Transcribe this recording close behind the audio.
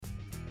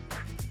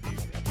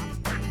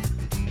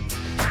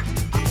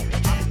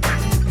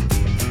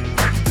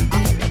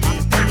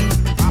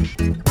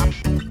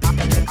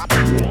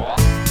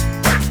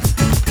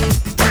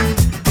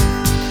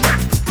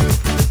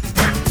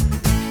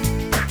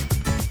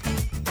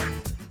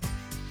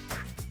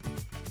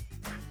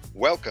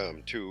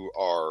Welcome to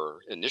our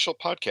initial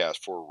podcast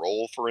for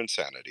Roll for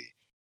Insanity.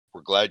 We're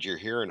glad you're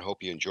here and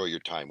hope you enjoy your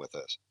time with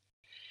us.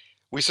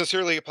 We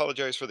sincerely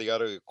apologize for the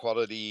audio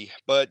quality,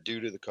 but due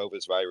to the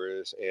COVID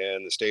virus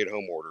and the stay at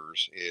home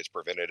orders, it's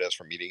prevented us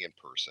from meeting in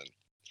person.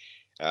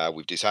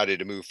 We've decided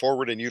to move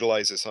forward and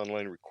utilize this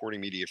online recording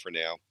media for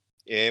now,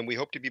 and we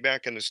hope to be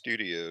back in the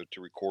studio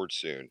to record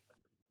soon.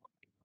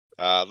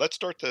 Let's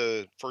start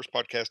the first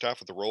podcast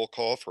off with a roll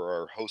call for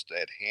our host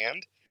at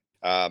hand.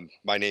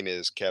 My name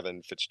is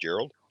Kevin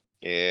Fitzgerald,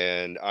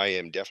 and I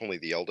am definitely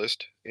the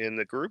eldest in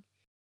the group.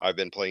 I've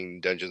been playing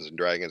Dungeons and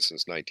Dragons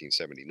since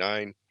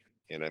 1979,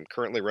 and I'm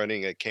currently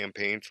running a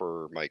campaign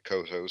for my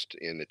co host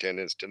in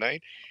attendance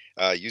tonight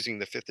using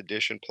the 5th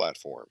edition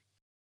platform.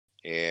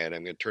 And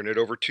I'm going to turn it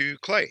over to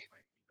Clay.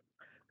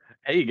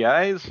 Hey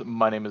guys,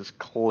 my name is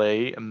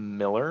Clay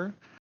Miller,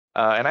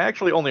 and I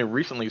actually only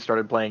recently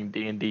started playing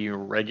D&D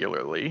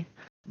regularly.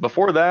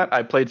 Before that,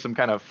 I played some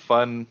kind of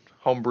fun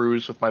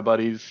homebrews with my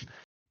buddies,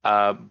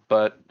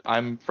 but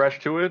I'm fresh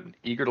to it,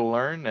 eager to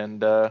learn,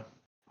 and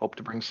hope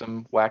to bring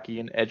some wacky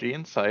and edgy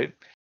insight.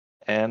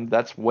 And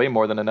that's way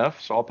more than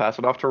enough, so I'll pass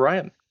it off to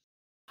Ryan.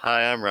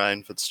 Hi, I'm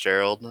Ryan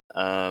Fitzgerald.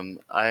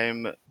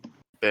 I'm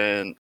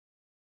been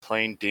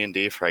playing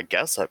D&D for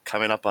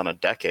coming up on a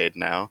decade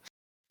now.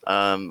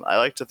 I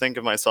like to think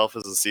of myself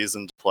as a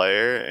seasoned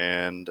player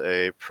and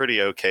a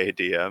pretty okay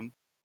DM.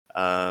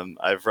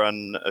 I've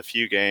run a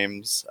few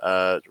games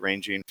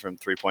ranging from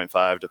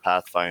 3.5 to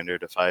Pathfinder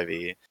to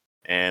 5e,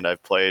 and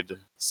I've played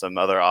some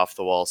other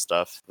off-the-wall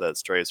stuff that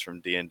strays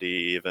from D&D,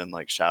 even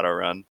like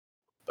Shadowrun.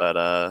 But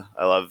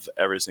I love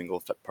every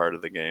single part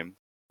of the game,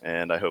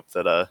 and I hope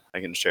that I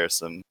can share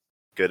some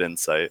good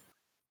insight.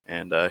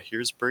 And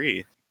here's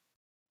Bree.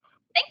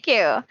 Thank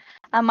you.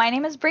 My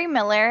name is Bree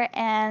Miller,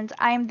 and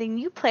I'm the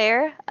new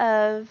player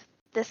of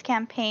this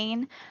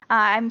campaign.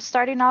 I'm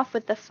starting off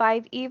with the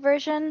 5e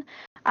version.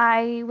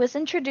 I was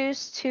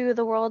introduced to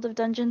the world of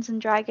Dungeons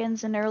and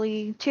Dragons in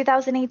early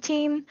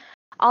 2018.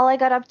 All I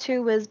got up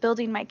to was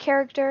building my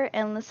character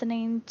and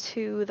listening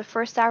to the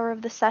first hour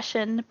of the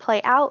session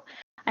play out.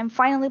 I'm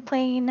finally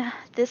playing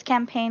this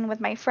campaign with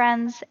my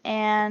friends,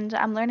 and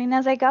I'm learning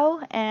as I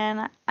go,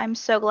 and I'm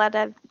so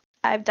glad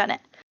I've done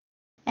it.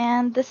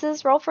 And this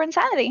is Roll for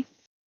Insanity.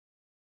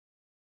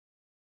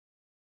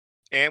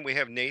 And we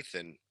have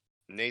Nathan.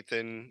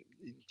 Nathan,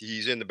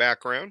 he's in the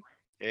background,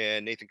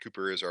 and Nathan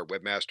Cooper is our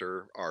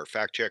webmaster, our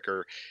fact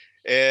checker,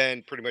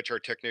 and pretty much our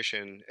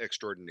technician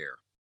extraordinaire.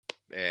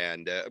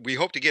 And we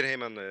hope to get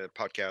him on the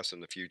podcast in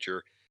the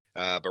future.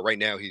 But right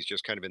now, he's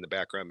just kind of in the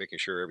background, making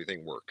sure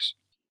everything works.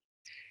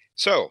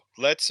 So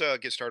let's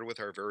get started with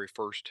our very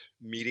first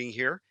meeting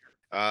here.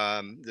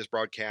 This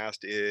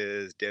broadcast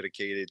is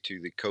dedicated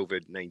to the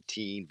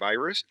COVID-19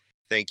 virus.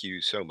 Thank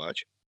you so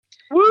much.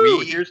 Woo!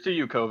 We Here's to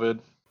you, COVID.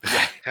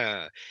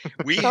 Yeah,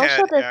 we Social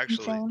had actually.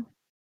 distancing.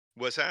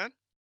 What's that?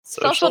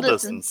 Social Social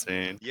distance.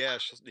 distancing.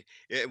 Yes,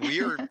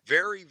 we are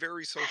very,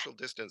 very social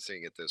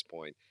distancing at this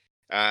point.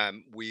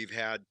 We've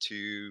had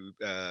to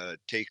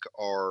take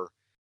our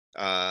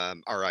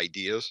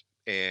ideas,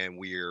 and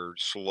we're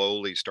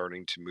slowly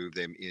starting to move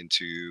them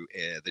into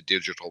the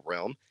digital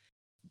realm.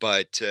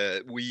 But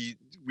we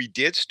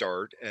did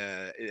start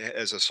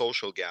as a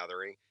social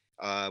gathering.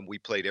 We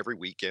played every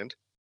weekend,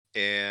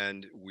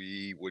 and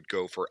we would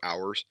go for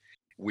hours.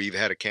 We've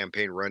had a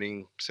campaign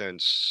running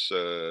since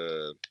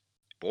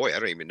boy, I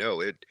don't even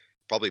know it.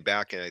 Probably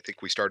back, I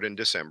think we started in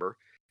December,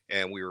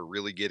 and we were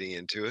really getting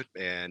into it.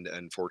 And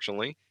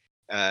unfortunately,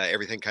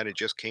 everything kind of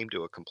just came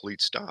to a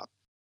complete stop.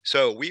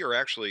 So we are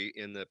actually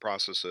in the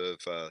process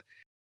of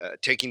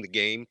taking the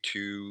game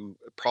to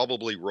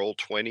probably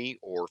Roll20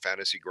 or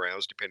Fantasy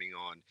Grounds, depending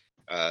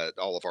on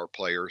all of our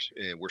players,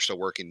 and we're still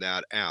working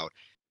that out.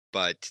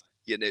 But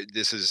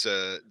this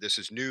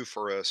is new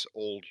for us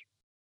old,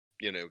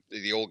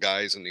 the old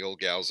guys and the old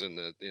gals in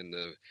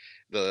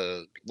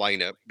the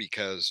lineup,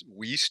 because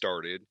we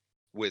started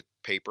with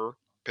paper,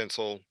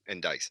 pencil,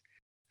 and dice.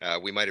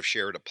 We might have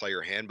shared a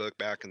player handbook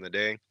back in the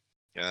day.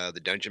 The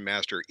dungeon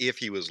master, if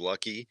he was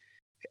lucky,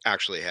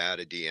 actually had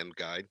a DM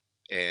guide,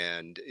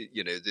 and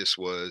this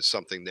was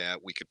something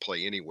that we could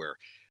play anywhere.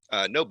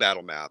 No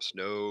battle maps,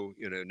 no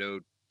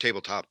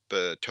tabletop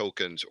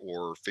tokens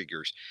or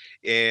figures,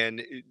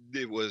 and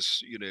it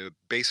was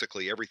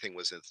basically everything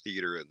was in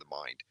theater in the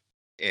mind.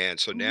 And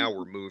so now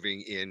we're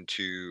moving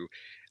into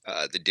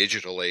the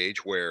digital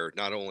age, where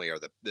not only are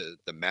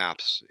the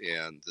maps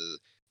and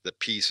the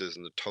pieces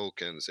and the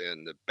tokens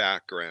and the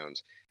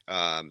backgrounds,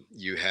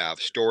 you have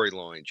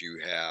storylines, you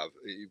have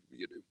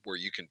where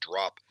you can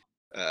drop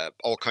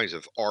all kinds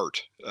of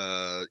art,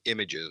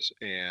 images,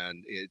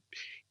 and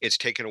it's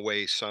taken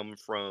away some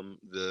from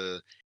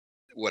the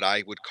what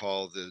I would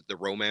call the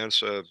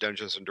romance of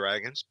Dungeons and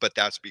Dragons, but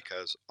that's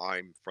because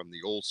I'm from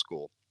the old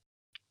school.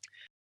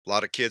 A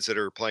lot of kids that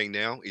are playing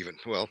now, even,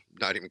 well,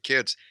 not even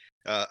kids,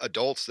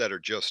 adults that are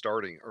just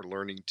starting are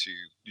learning to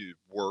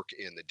work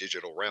in the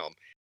digital realm.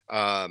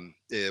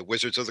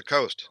 Wizards of the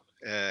Coast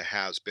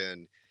has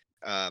been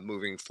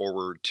moving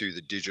forward to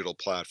the digital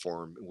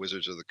platform.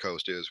 Wizards of the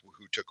Coast is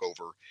who took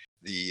over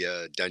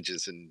the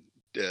Dungeons and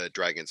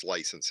Dragons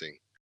licensing,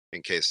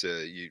 in case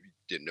you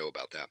didn't know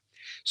about that.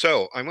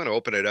 So I'm going to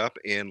open it up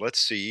and let's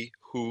see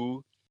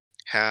who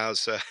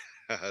has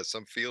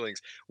some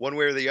feelings one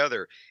way or the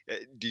other.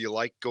 Do you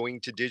like going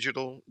to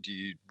digital? Do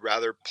you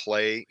rather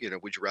play,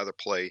 would you rather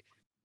play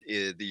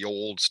the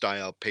old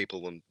style paper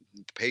and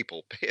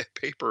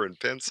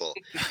pencil?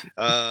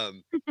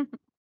 Um,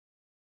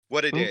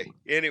 what a day.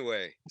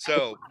 Anyway,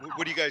 so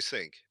what do you guys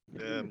think?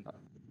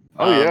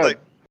 Oh yeah. But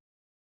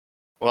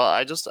well,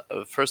 I just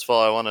first of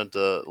all, I wanted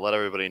to let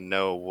everybody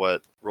know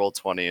what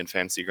Roll20 and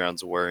Fantasy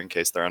Grounds were in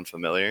case they're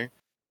unfamiliar,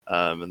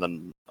 and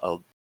then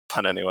I'll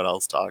let anyone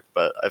else talk.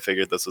 But I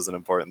figured this was an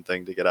important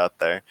thing to get out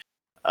there.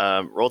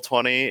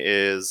 Roll20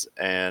 is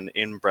an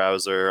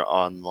in-browser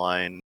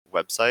online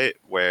website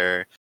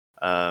where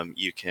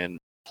you can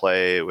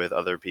play with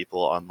other people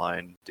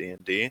online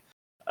D&D.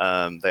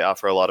 They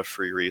offer a lot of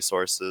free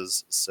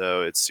resources,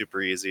 so it's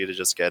super easy to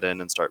just get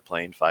in and start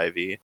playing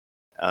 5e.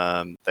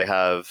 They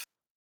have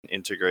an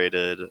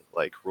integrated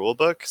rule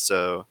book,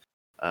 so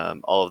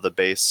all of the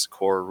base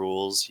core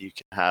rules you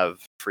can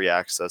have free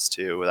access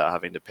to without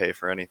having to pay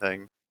for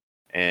anything.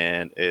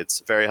 And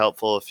it's very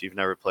helpful if you've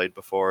never played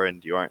before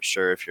and you aren't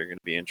sure if you're going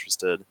to be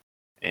interested,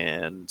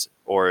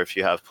 or if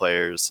you have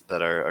players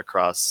that are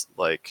across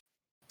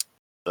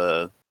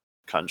the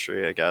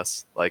country, I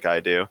guess, like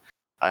I do.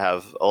 I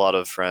have a lot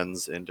of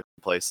friends in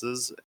different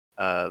places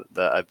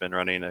that I've been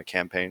running a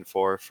campaign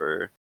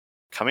for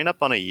coming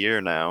up on a year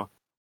now.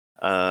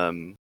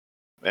 And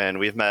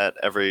we've met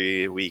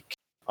every week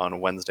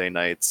on Wednesday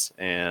nights,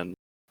 and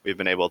we've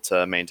been able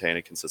to maintain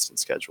a consistent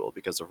schedule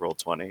because of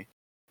Roll20.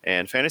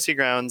 And Fantasy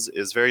Grounds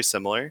is very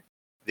similar,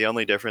 the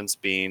only difference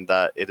being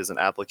that it is an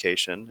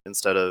application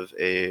instead of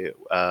a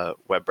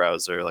web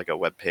browser, like a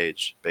web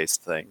page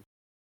based thing.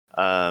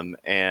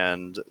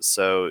 And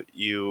so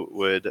you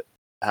would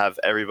have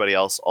everybody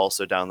else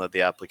also download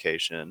the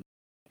application,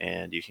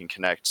 and you can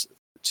connect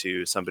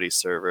to somebody's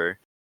server.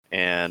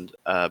 And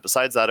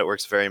besides that, it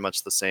works very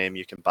much the same.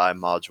 You can buy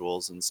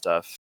modules and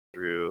stuff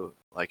through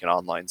an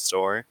online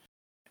store,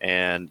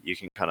 and you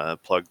can kind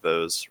of plug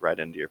those right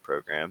into your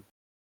program.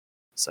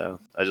 So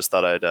I just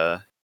thought I'd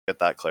get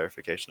that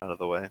clarification out of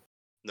the way.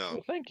 No.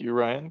 Well, thank you,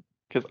 Ryan,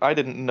 because I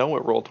didn't know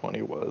what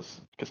Roll20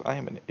 was, because I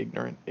am an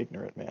ignorant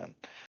man.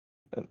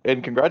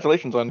 And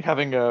congratulations on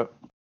having a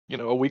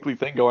weekly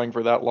thing going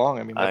for that long.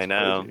 I mean, that's I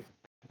know. crazy.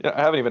 Yeah,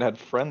 I haven't even had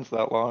friends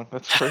that long.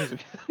 That's crazy.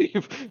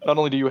 Not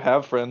only do you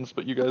have friends,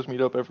 but you guys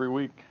meet up every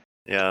week.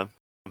 Yeah,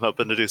 I'm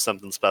hoping to do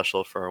something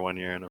special for our 1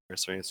 year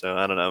anniversary. So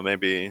I don't know,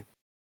 maybe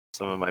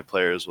some of my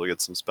players will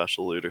get some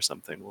special loot or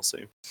something. We'll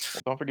see.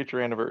 Well, don't forget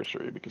your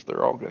anniversary, because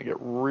they're all going to get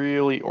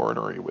really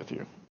ornery with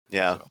you.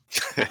 Yeah.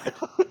 So.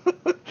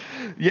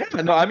 Yeah,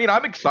 no, I mean,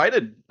 I'm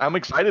excited. I'm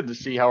excited to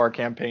see how our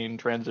campaign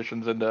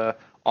transitions into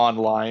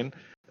online,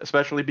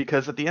 especially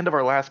because at the end of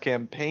our last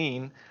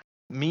campaign,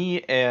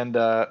 me and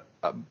a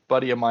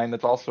buddy of mine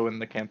that's also in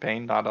the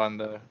campaign, not on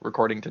the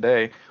recording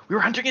today, we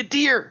were hunting a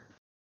deer,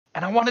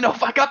 and I want to know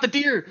if I got the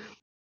deer.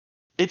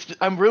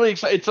 I'm really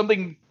excited. It's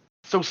something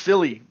so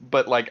silly,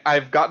 but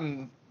I've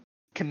gotten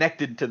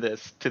connected to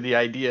the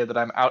idea that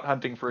I'm out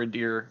hunting for a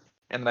deer,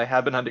 and that I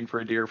have been hunting for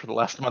a deer for the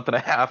last month and a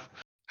half,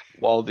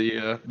 while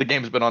the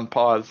game's been on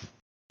pause.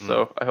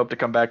 So I hope to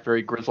come back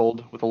very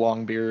grizzled with a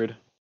long beard,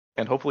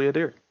 and hopefully a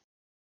deer.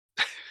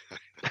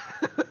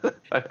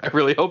 I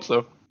really hope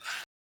so.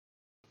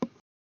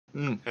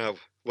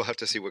 We'll have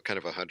to see what kind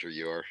of a hunter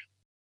you are.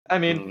 I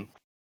mean,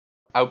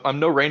 I'm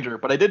no ranger,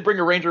 but I did bring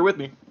a ranger with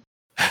me.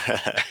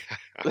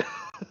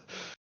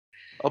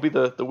 I'll be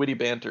the witty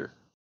banter.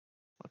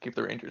 I'll keep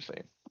the rangers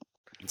safe.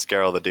 And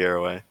scare all the deer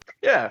away.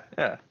 Yeah.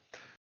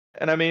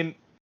 And I mean,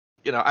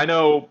 I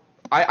know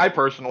I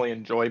personally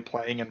enjoy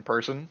playing in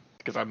person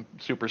because I'm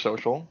super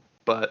social,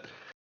 but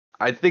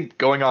I think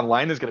going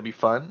online is going to be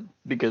fun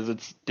because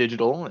it's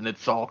digital and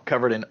it's all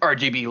covered in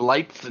RGB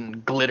lights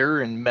and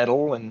glitter and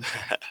metal and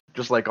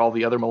just like all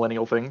the other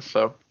millennial things.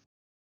 So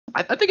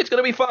I think it's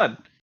going to be fun.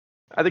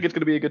 I think it's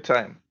going to be a good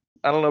time.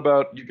 I don't know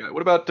about you guys.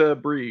 What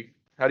about Bree?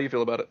 How do you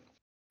feel about it?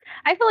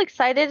 I feel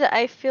excited.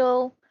 I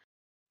feel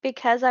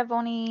because I've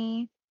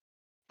only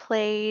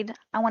played,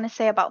 I want to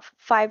say about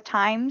 5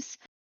 times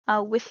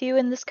with you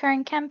in this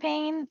current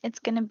campaign, it's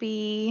going to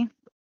be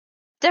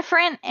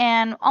different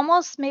and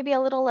almost maybe a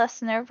little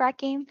less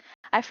nerve-wracking.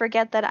 I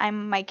forget that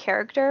I'm my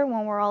character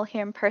when we're all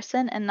here in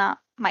person and not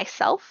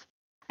myself.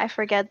 I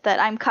forget that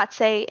I'm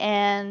Katse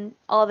and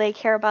all they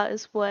care about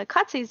is what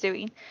Katse's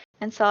doing.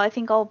 And so I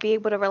think I'll be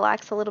able to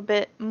relax a little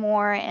bit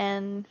more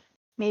and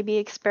maybe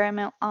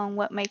experiment on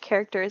what my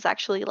character is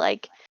actually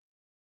like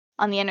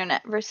on the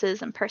internet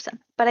versus in person.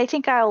 But I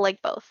think I'll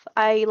like both.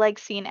 I like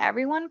seeing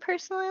everyone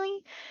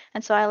personally,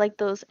 and so I like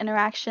those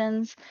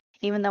interactions,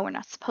 even though we're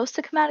not supposed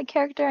to come out of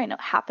character. I know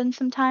it happens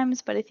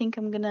sometimes, but I think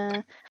I'm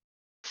gonna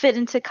fit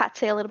into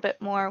Katse a little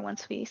bit more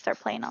once we start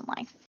playing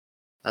online.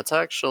 That's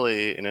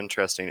actually an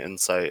interesting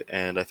insight,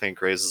 and I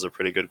think raises a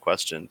pretty good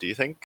question. Do you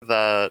think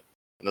that,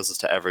 and this is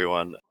to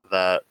everyone,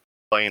 that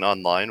playing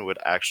online would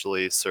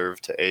actually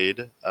serve to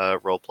aid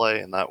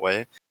roleplay in that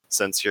way,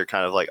 since you're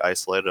kind of like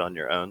isolated on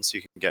your own, so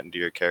you can get into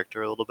your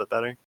character a little bit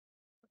better.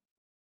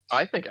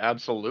 I think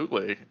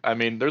absolutely. I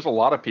mean, there's a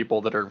lot of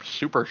people that are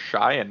super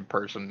shy in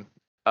person.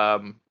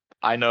 Um,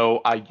 I know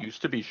I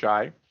used to be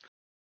shy.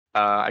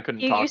 I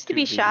couldn't You talk used to to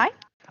be the. shy?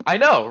 I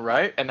know,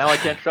 right? And now I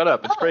can't shut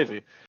up. It's Oh.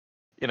 crazy.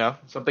 You know,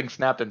 something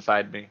snapped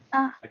inside me.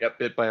 Uh. I got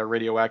bit by a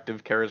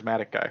radioactive,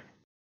 charismatic guy,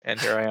 and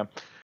here I am.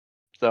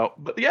 So,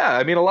 but yeah,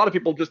 I mean, a lot of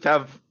people just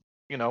have,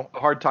 you know, a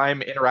hard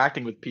time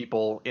interacting with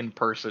people in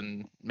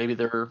person. Maybe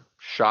they're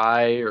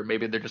shy, or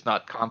maybe they're just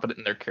not confident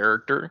in their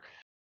character.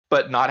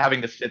 But not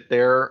having to sit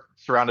there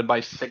surrounded by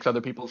 6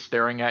 other people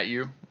staring at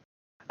you,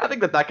 I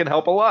think that can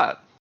help a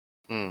lot.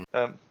 Hmm.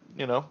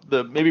 You know,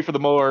 the maybe for the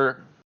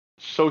more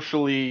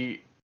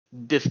socially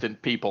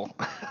distant people,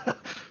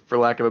 for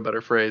lack of a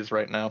better phrase,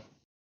 right now.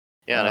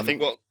 Yeah, and I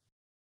think. Well,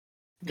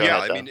 Go yeah,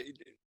 ahead, I Dan. mean,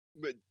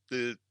 but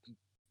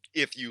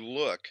if you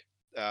look,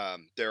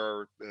 there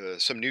are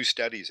some new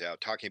studies out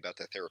talking about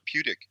the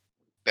therapeutic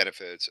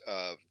benefits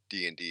of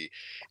D&D,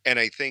 and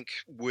I think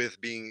with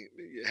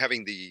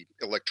having the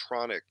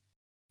electronic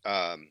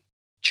um,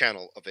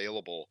 channel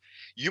available,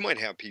 you might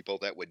have people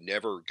that would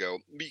never go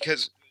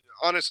because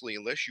honestly,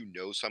 unless you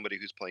know somebody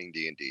who's playing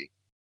D&D,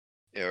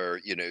 or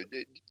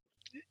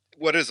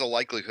what is the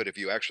likelihood of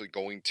you actually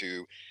going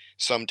to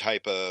some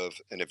type of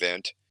an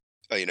event,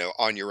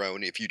 on your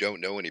own if you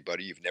don't know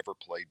anybody, you've never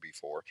played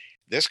before?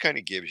 This kind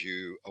of gives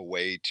you a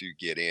way to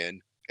get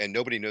in, and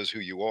nobody knows who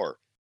you are,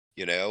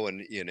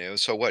 and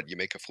so what? You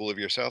make a fool of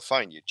yourself,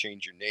 fine. You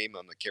change your name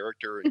on the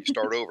character and you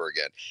start over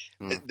again.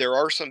 Hmm. There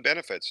are some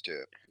benefits to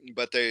it,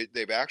 but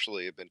they've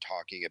actually have been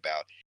talking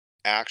about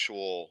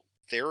actual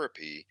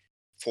therapy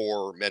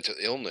for mental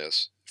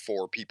illness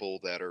for people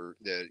that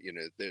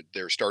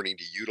they're starting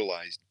to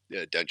utilize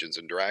Dungeons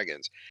and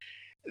Dragons.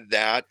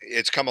 That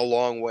it's come a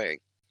long way.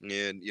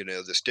 And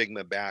the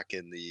stigma back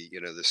in the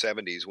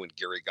 70s when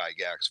Gary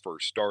Gygax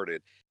first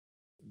started,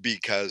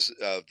 because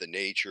of the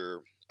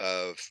nature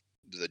of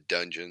the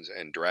Dungeons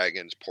and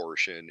Dragons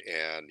portion,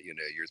 and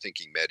you're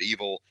thinking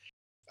medieval.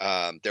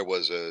 There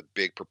was a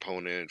big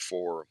proponent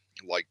for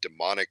like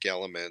demonic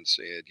elements,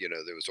 and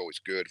there was always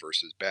good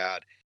versus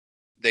bad.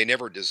 They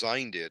never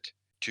designed it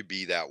to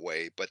be that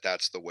way, but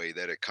that's the way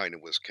that it kind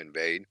of was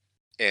conveyed.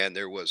 And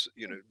there was,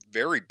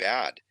 very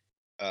bad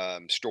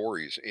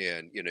stories,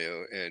 and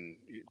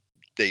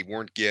they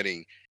weren't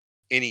getting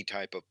any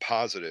type of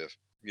positive,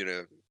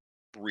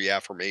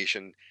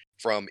 reaffirmation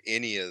from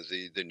any of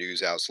the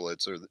news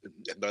outlets or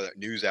the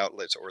news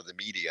outlets or the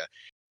media.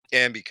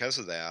 And because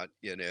of that,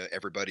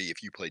 everybody,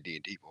 if you play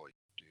D&D, boy,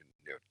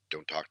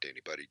 don't talk to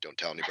anybody, don't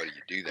tell anybody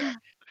you do that.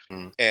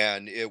 Hmm.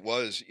 And it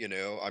was,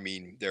 I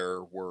mean,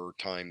 there were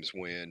times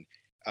when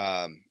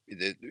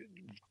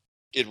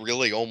it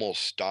really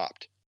almost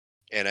stopped.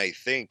 And I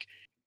think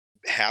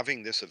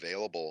having this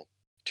available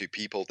to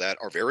people that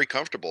are very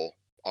comfortable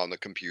on the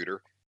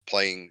computer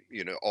playing,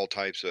 all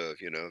types of,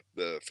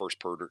 the first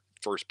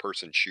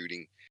person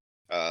shooting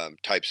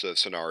types of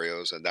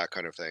scenarios and that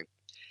kind of thing.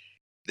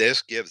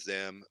 This gives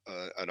them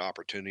an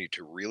opportunity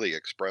to really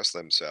express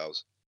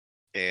themselves,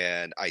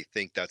 and I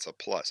think that's a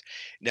plus.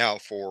 Now,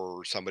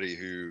 for somebody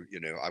who,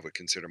 I would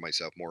consider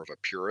myself more of a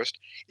purist,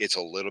 it's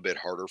a little bit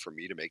harder for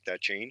me to make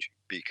that change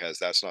because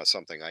that's not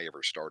something I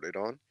ever started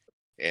on.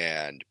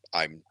 And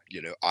I'm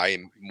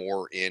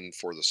more in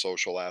for the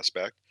social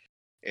aspect,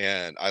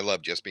 and I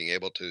love just being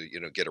able to,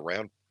 get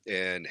around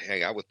and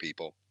hang out with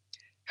people.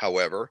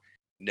 However,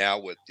 now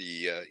with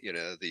the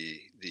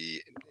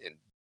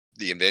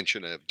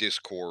invention of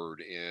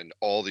Discord and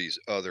all these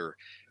other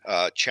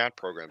chat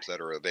programs that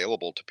are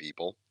available to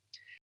people,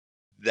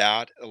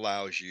 that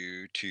allows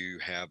you to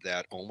have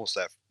that almost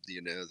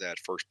that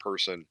first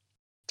person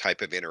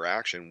type of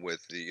interaction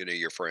with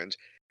your friends.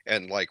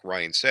 And like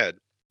Ryan said,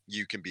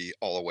 you can be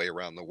all the way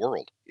around the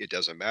world. It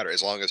doesn't matter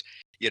as long as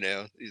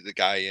the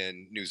guy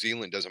in New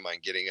Zealand doesn't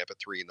mind getting up at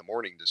 3 in the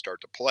morning to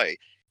start to play.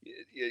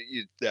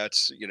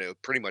 That's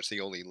pretty much the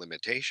only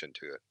limitation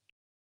to it.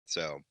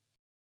 So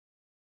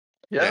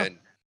Yeah, and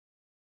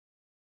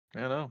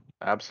you know,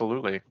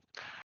 absolutely.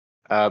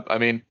 I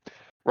mean,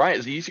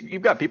 Ryan,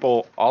 you've got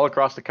people all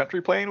across the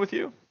country playing with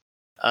you.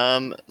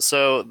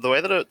 So the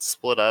way that it's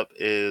split up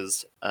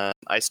is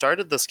I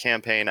started this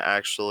campaign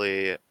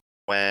actually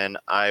when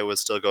I was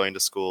still going to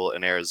school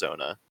in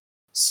Arizona.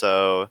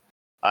 So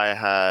I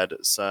had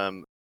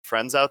some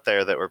friends out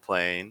there that were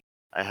playing.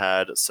 I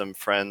had some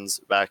friends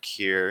back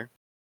here.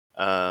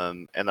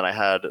 And then I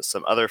had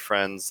some other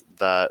friends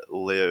that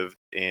live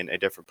in a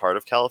different part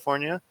of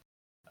California,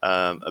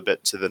 a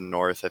bit to the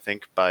north, I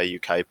think, by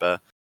Ukaipa.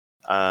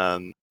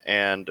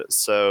 And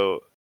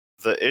so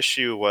the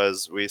issue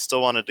was we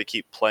still wanted to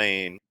keep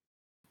playing,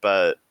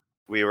 but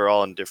we were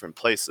all in different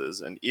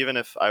places. And even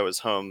if I was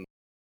home in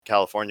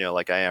California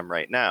like I am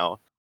right now,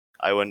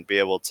 I wouldn't be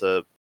able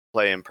to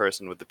play in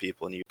person with the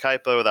people in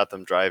Ukaipa without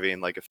them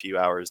driving like a few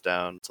hours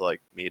down to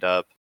like meet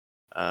up.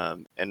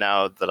 And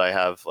now that I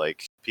have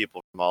like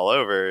people from all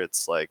over,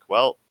 it's like,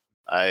 well,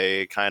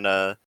 I kind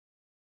of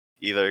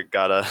either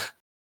gotta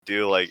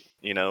do like,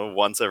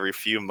 once every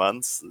few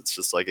months. It's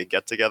just like a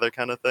get together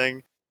kind of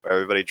thing where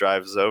everybody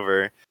drives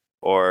over,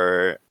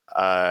 or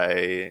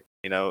I,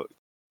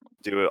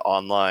 do it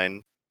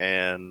online.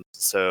 And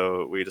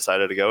so we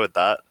decided to go with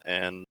that,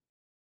 and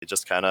it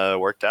just kind of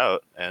worked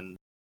out. And,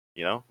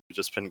 we've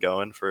just been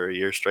going for a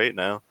year straight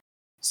now.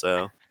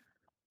 So,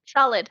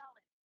 Solid.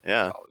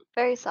 yeah. Solid.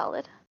 Very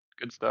solid.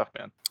 Good stuff,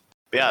 man.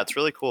 But yeah, it's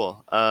really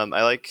cool. I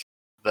like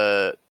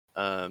that you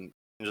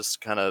can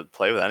just kind of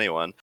play with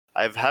anyone.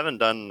 I haven't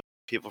done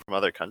people from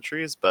other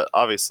countries, but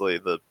obviously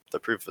the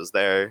proof is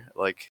there.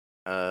 Like,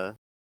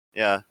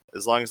 yeah,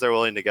 as long as they're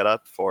willing to get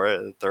up for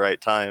it at the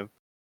right time,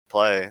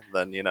 play,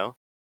 then you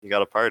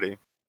got a party.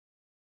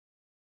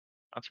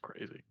 That's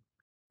crazy.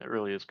 It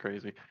really is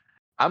crazy.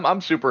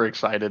 I'm super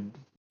excited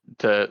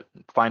to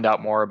find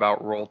out more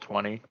about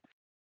Roll20.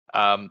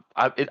 I'm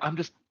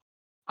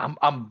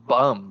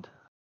bummed,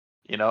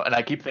 and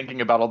I keep thinking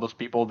about all those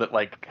people that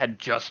like had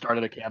just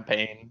started a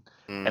campaign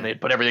and they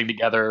put everything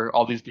together.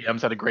 All these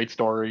DMs had a great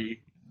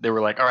story. They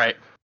were like, "All right,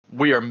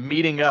 we are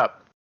meeting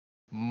up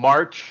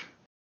March,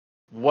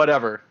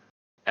 whatever,"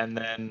 and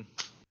then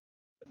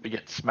we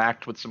get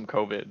smacked with some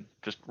COVID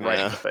just right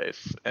in Yeah. the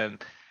face,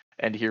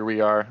 and here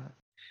we are,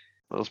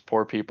 those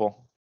poor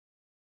people.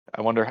 I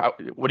wonder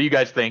what do you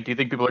guys think? Do you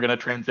think people are going to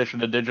transition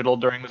to digital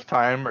during this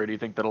time, or do you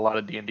think that a lot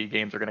of D&D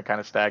games are going to kind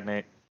of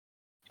stagnate?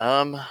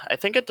 I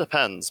think it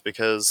depends,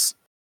 because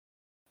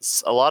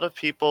a lot of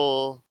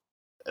people,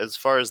 as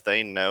far as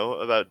they know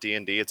about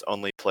D&D, it's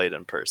only played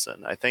in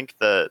person. I think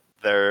that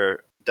there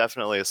are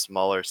definitely a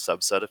smaller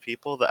subset of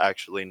people that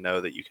actually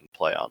know that you can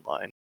play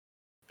online,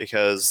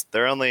 because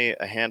there are only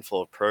a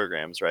handful of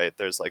programs, right?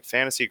 There's like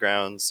Fantasy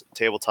Grounds,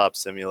 Tabletop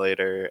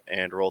Simulator,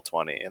 and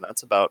Roll20, and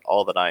that's about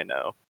all that I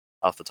know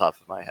off the top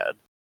of my head.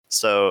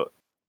 So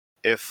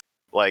if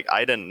like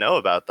I didn't know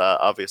about that,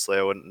 obviously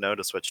I wouldn't know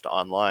to switch to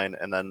online.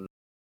 And then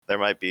there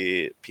might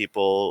be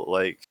people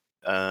like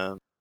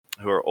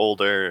who are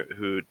older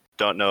who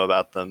don't know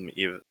about them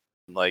even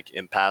like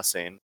in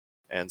passing,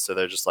 and so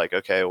they're just like,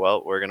 okay,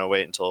 well, we're gonna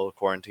wait until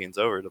quarantine's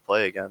over to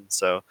play again.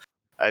 So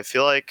I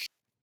feel like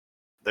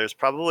there's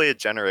probably a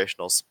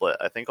generational split.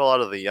 I think a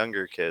lot of the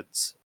younger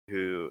kids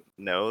who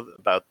know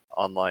about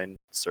online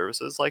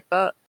services like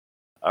that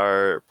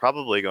are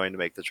probably going to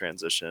make the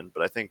transition,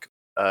 but I think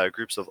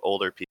groups of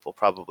older people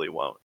probably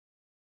won't.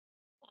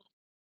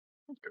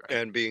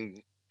 And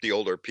being the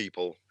older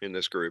people in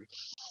this group,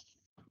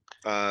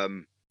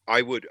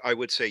 I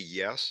would say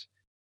yes,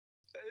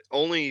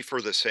 only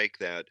for the sake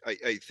that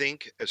I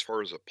think as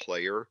far as a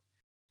player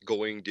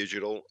going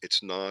digital,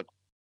 it's not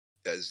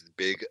as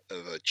big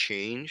of a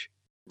change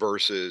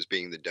versus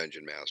being the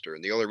dungeon master.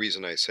 And the only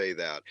reason I say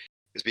that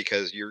is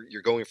because you're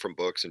going from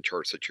books and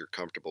charts that you're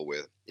comfortable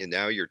with, and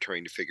now you're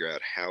trying to figure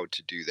out how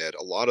to do that.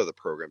 A lot of the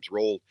programs,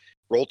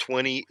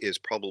 Roll20 is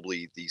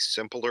probably the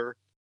simpler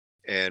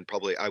and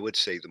probably I would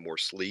say the more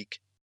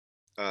sleek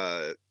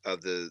of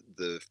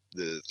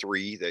the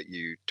three that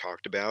you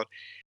talked about.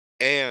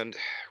 And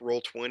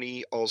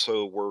Roll20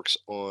 also works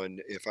on,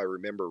 if I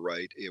remember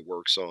right, it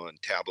works on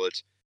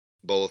tablets,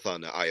 both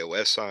on the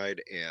iOS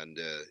side and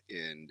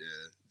in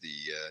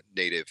the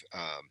native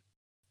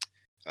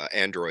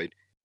Android.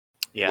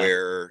 Yeah.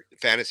 Where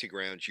Fantasy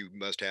Grounds, you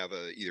must have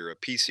either a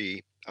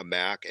PC, a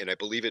Mac, and I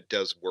believe it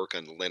does work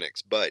on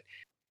Linux. But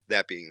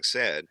that being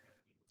said,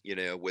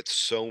 with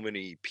so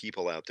many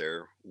people out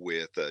there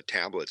with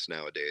tablets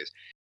nowadays,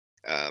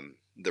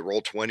 the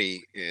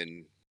Roll20,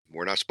 and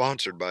we're not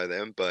sponsored by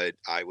them, but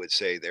I would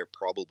say they're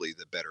probably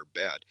the better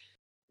bet.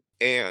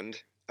 And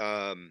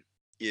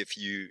if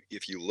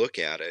you look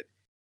at it,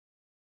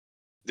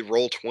 the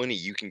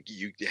Roll20,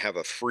 you have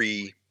a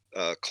free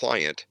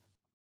client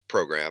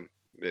program.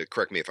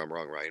 Correct me if I'm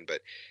wrong, Ryan, but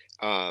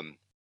um,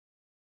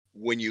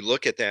 when you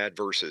look at that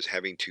versus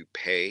having to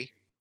pay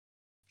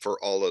for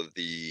all of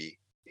the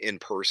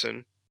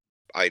in-person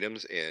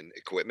items and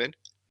equipment,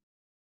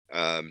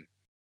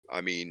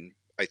 I mean,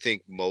 I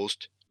think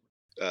most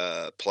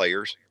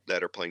players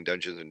that are playing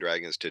Dungeons and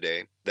Dragons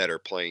today, that are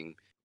playing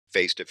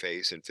face to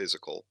face and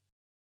physical,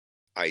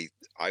 I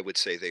I would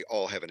say they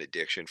all have an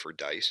addiction for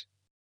dice.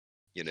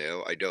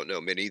 I don't know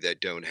many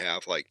that don't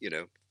have, like,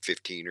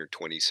 15 or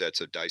 20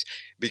 sets of dice,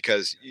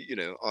 because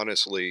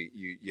honestly,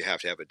 you have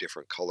to have a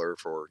different color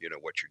for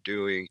what you're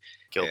doing.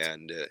 Guilty.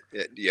 And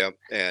yeah,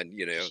 and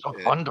So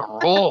fun to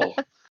roll.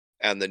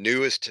 and the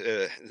newest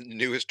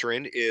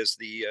trend is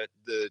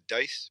the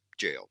dice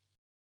jail.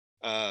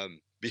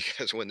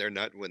 Because when they're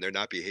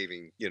not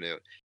behaving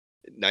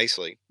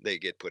nicely, they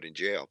get put in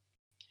jail.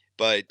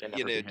 But They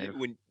never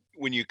behave.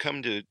 when you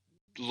come to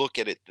look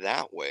at it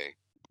that way,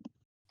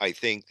 I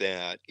think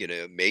that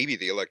maybe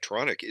the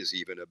electronic is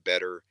even a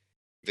better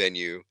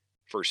venue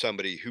for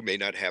somebody who may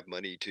not have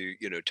money to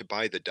to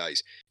buy the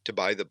dice, to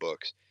buy the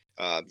books.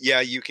 Yeah,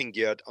 you can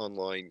get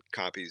online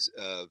copies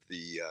of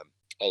the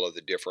all of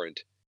the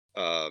different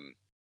um,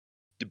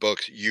 the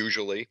books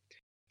usually.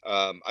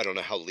 I don't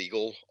know how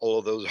legal all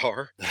of those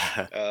are.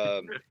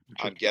 Um,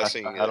 I'm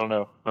guessing I don't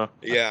know. Huh.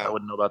 I yeah.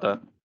 wouldn't know about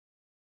that.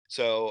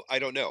 So I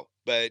don't know.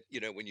 But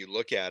when you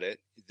look at it,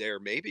 there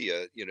may be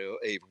a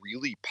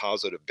really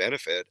positive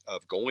benefit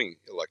of going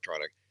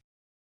electronic.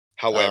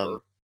 Um, However,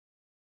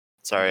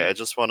 Sorry, mhm, I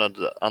just wanted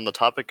to, on the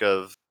topic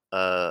of,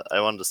 I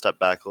wanted to step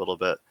back a little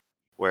bit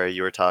where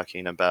you were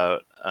talking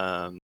about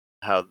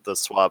how the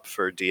swap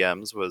for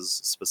DMs was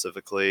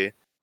specifically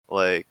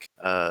like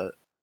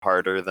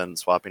harder than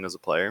swapping as a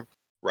player,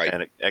 right.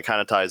 and it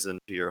kind of ties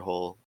into your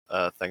whole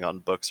thing on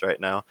books right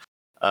now.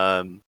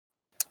 Um,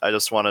 I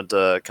just wanted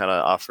to kind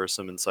of offer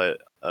some insight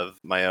of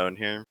my own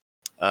here.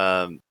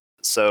 Um,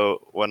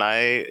 so when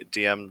I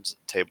DM'd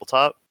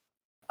tabletop,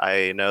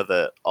 I know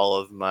that all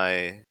of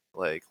my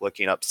like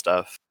looking up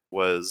stuff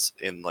was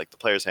in like the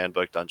player's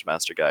handbook, Dungeon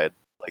Master Guide,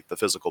 like the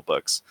physical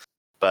books.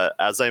 But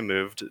as I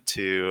moved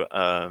to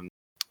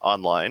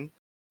online,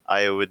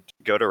 I would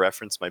go to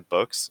reference my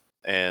books,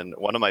 and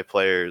one of my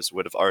players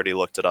would have already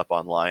looked it up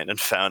online and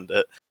found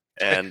it.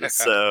 And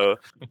so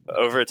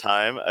over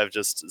time, I've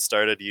just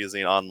started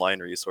using online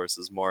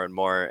resources more and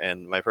more.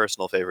 And my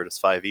personal favorite is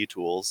 5e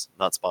Tools,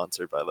 not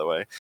sponsored by the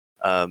way,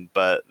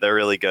 but they're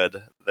really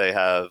good. They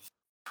have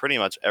pretty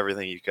much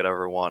everything you could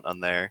ever want on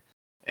there,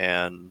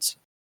 and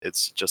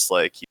it's just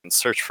like you can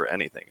search for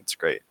anything. It's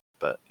great.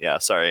 But yeah,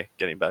 sorry,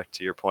 getting back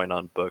to your point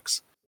on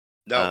books.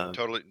 No, Um,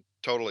 totally,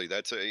 totally.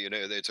 That's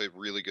a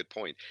really good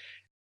point.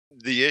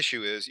 The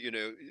issue is,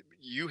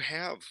 you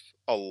have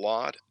a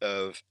lot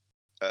of,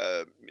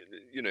 uh,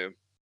 you know,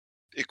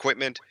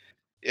 equipment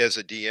as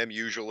a DM.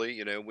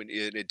 Usually, when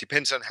it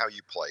depends on how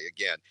you play.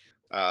 Again,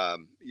 a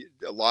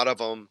lot of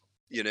them,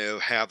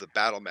 have the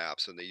battle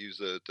maps and they use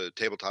the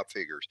tabletop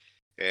figures,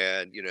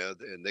 and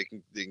and they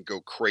can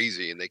go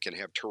crazy and they can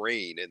have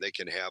terrain and they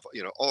can have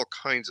all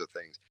kinds of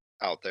things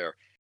out there.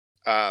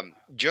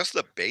 Just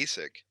the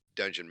basic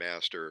dungeon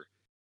master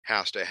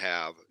has to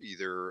have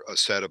either a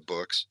set of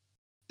books,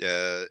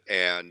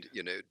 and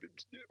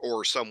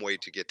or some way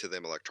to get to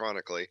them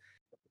electronically.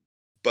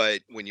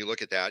 But when you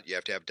look at that, you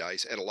have to have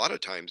dice, and a lot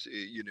of times,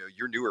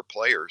 your newer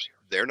players,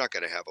 they're not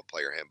going to have a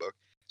player handbook,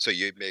 so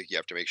you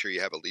have to make sure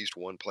you have at least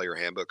one player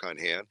handbook on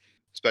hand,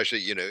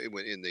 especially in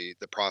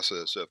the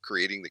process of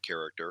creating the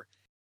character.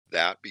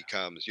 That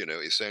becomes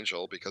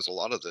essential because a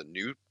lot of the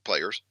new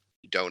players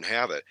don't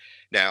have it.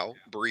 Now,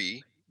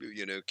 Bree,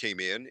 came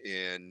in,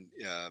 and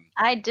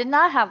I did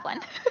not have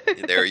one.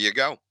 there you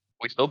go,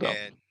 We still don't.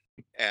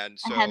 and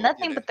I had so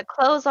nothing but the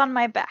clothes on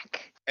my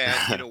back. and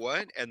you know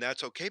what? And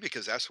that's okay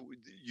because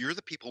you're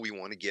the people we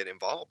want to get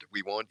involved.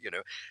 We want,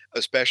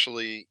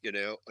 especially,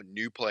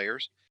 new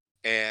players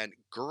and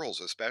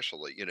girls,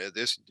 especially,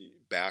 this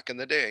back in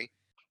the day,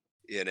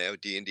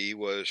 D&D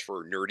was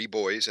for nerdy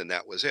boys and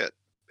that was it.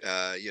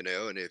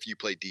 And if you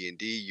played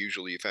D&D,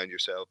 usually you found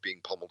yourself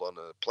being pummeled on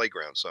a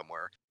playground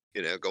somewhere,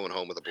 going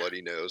home with a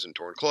bloody nose and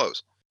torn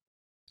clothes.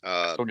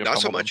 I still get Not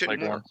so pummeled on much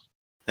anymore.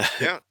 playgrounds.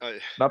 Yeah. Not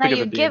Now because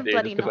you of give D&D,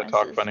 just bloody because I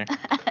talk noises. funny.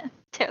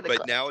 Tear the But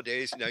clothes.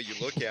 nowadays, now you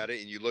look at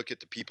it and you look at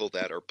the people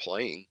that are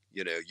playing,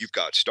 you've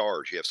got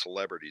stars, you have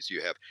celebrities,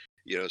 you have,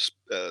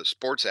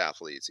 sports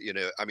athletes,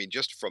 I mean,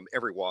 just from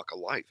every walk of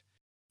life.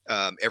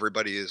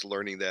 Everybody is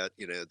learning that,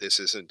 this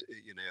isn't,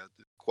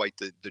 quite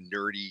the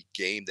nerdy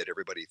game that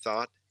everybody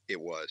thought it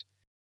was.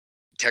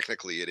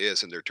 Technically it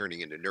is, and they're turning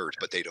into nerds,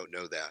 but they don't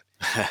know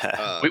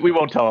that. We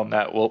won't tell them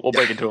that. We'll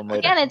break it to them later.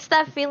 Again, it's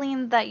that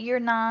feeling that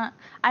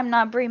I'm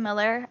not Brie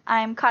Miller.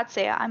 I'm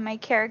Katsuya. I'm my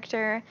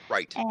character,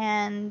 Right.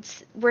 and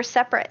we're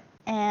separate.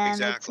 And it's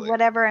Exactly.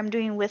 whatever I'm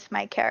doing with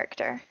my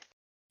character.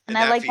 And And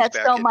I that like feeds that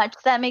back so in. much.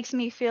 That makes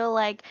me feel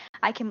like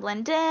I can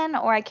blend in,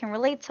 or I can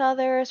relate to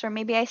others, or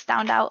maybe I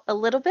stand out a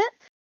little bit.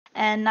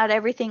 And not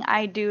everything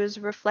I do is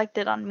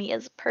reflected on me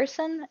as a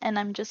person. And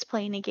I'm just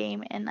playing a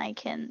game, and I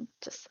can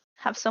just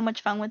have so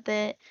much fun with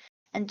it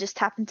and just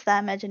tap into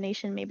that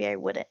imagination. Maybe I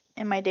wouldn't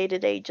in my day to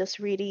day, just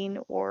reading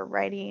or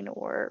writing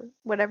or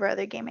whatever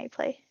other game I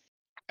play. It's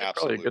probably a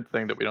Absolutely. good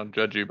thing that we don't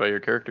judge you by your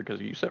character because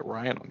you set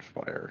Ryan on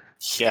fire.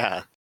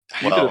 Yeah.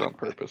 You did it Well, on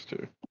purpose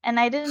too. And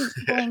I didn't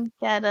blink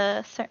at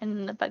a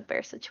certain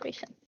bugbear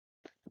situation.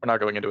 We're not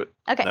going into it.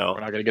 Okay. no. We're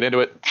not going to get into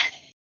it.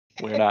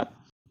 We're not.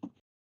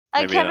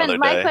 Maybe another Kevin,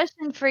 my day.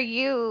 question for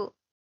you,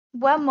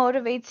 what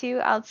motivates you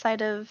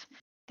outside of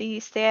the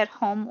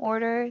stay-at-home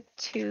order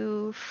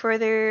to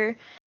further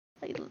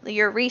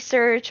your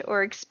research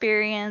or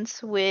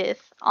experience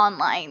with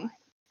online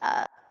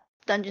uh,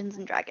 Dungeons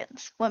and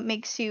Dragons? What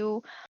makes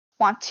you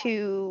want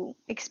to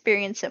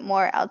experience it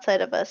more outside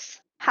of us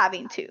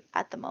having to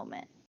at the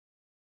moment?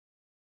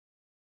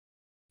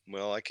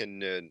 Well, I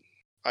can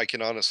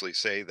honestly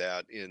say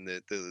that in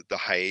the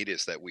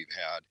hiatus that we've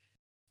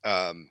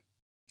had,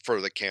 for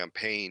the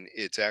campaign,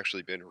 it's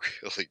actually been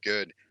really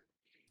good.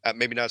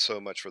 Maybe not so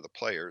much for the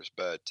players,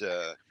 but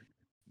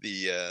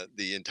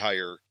the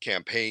entire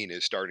campaign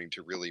is starting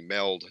to really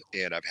meld,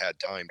 and I've had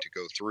time to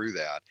go through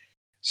that.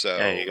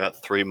 Yeah, you So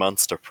got 3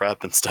 months to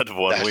prep instead of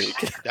 1 week.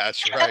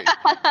 that's right.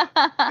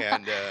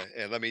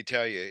 And let me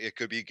tell you, it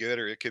could be good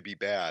or it could be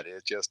bad.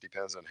 It just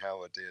depends on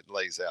how it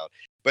lays out.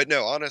 But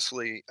no,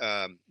 honestly,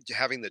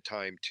 having the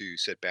time to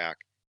sit back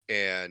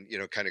and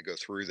kind of go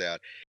through that,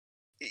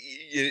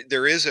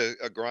 there is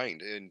a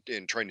grind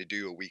in trying to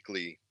do a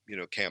weekly,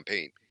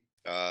 campaign.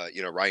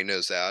 Ryan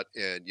knows that,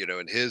 and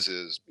and his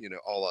is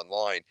all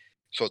online,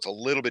 so it's a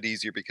little bit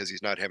easier because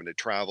he's not having to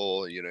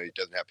travel. He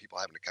doesn't have people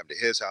having to come to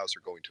his house or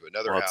going to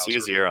another Well, it's house.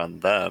 easier on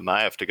them.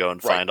 I have to go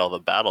and Right. find all the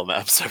battle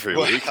maps every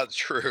Well, week.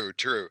 true,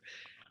 true.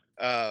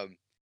 Um,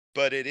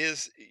 but it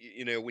is,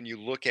 when you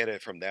look at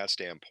it from that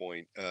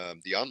standpoint,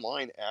 the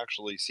online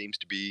actually seems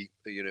to be,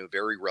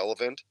 very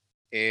relevant,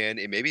 and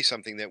it may be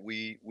something that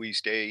we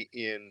stay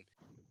in.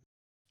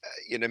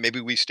 Maybe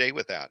we stay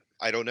with that.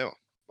 I don't know.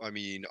 I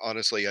mean,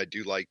 honestly, I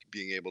do like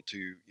being able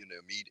to,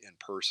 meet in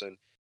person.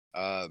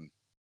 Um,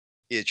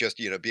 it's just,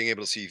 being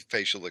able to see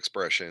facial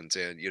expressions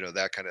and,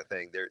 that kind of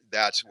thing.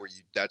 That's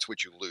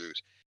what you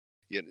lose.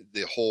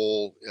 The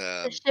whole,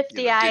 The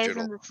shifty eyes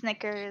digital. and the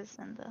snickers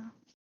and the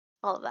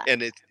all of that.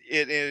 And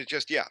it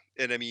just, yeah.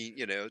 And I mean,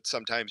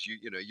 sometimes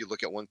you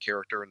look at one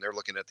character and they're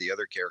looking at the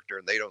other character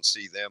and they don't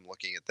see them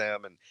looking at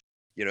them. And,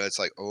 it's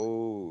like,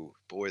 oh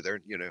boy,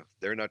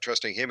 they're not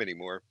trusting him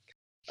anymore.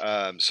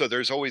 So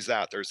there's always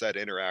that. There's that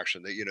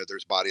interaction that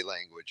there's body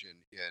language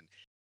and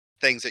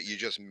things that you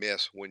just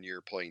miss when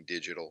you're playing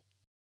digital.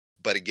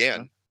 But Yeah.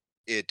 again,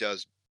 it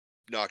does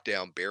knock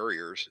down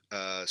barriers,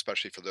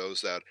 especially for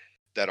those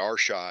that are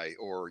shy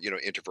or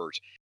introverts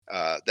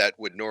that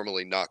would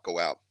normally not go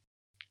out.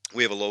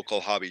 We have a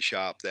local hobby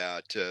shop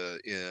that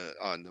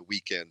on the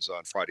weekends,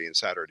 on Friday and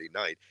Saturday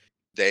night,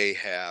 they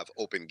have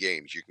open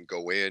games. You can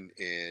go in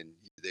and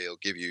they'll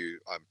give you,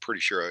 I'm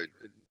pretty sure, a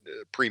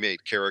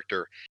pre-made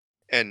character,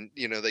 and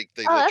they Oh, let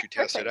that's you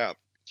test it perfect. out.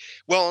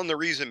 Well, and the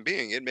reason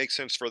being, it makes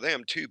sense for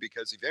them too,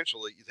 because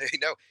eventually they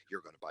know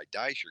you're going to buy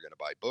dice, you're going to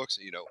buy books.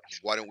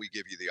 Why don't we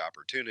give you the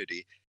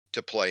opportunity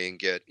to play and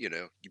get,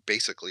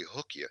 basically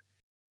hook you,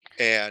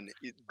 and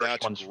First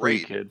that's one's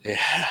free, great. kid.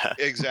 Yeah.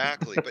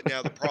 Exactly. But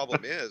now the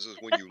problem is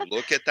when you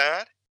look at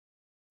that,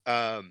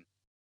 um,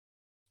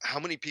 how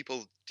many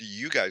people do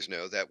you guys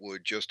know that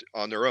would just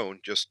on their own,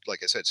 just like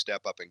I said,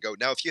 step up and go?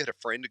 Now, if you had a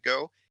friend to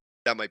go,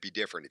 that might be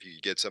different if you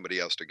could get somebody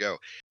else to go.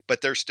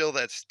 But there's still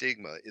that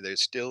stigma. There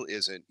still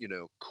isn't,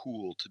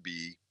 cool to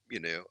be,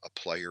 a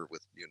player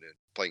with,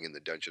 playing in the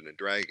Dungeon and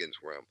Dragons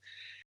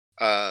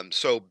realm.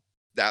 So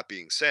that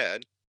being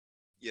said,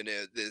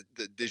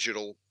 the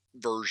digital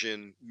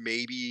version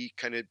maybe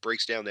kind of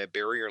breaks down that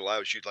barrier,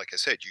 allows you, like I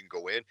said, you can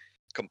go in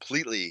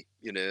completely,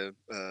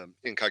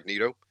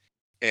 incognito,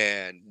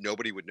 and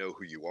nobody would know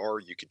who you are.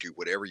 You could do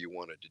whatever you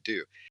wanted to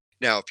do.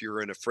 Now, if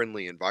you're in a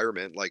friendly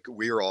environment, like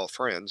we're all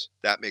friends,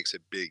 that makes a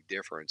big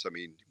difference. I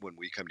mean, when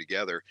we come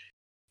together,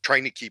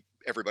 trying to keep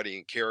everybody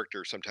in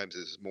character sometimes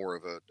is more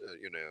of a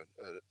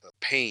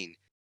pain,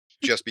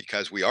 just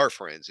because we are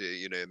friends.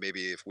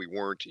 Maybe if we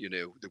weren't,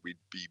 that we'd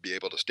be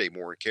able to stay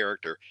more in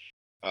character.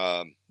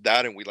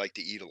 That, and we like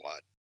to eat a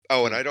lot.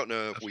 Oh, and Mm, I don't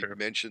know if that's we true.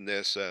 mentioned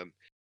this.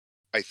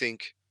 I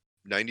think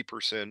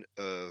 90%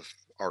 of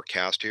our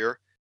cast here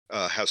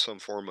has some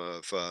form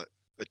of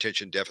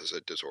attention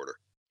deficit disorder.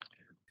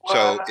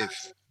 So What?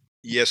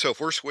 so if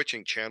we're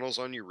switching channels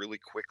on you really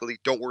quickly,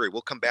 don't worry,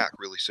 we'll come back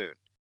really soon. It's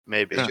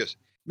Maybe. Yeah, just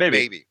maybe.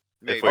 maybe, If Or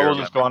we maybe, we'll just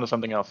just go remember. on to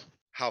something else.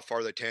 how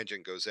far the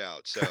tangent goes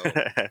out. So,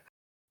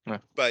 Yeah.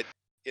 but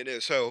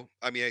so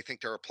I mean, I think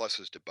there are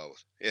pluses to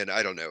both, and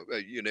I don't know.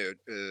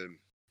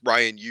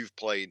 Ryan, you've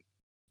played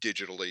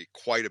digitally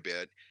quite a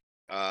bit.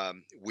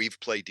 We've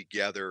played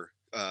together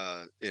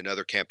in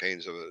other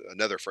campaigns of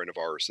another friend of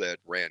ours that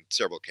ran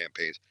several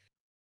campaigns,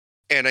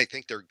 and I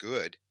think they're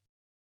good.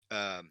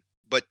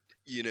 But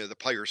the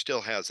player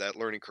still has that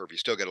learning curve. You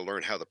still got to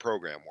learn how the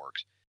program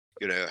works.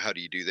 How do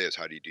you do this?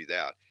 How do you do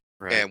that?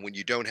 Right. And when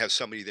you don't have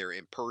somebody there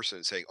in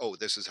person saying, "Oh,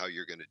 this is how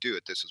you're going to do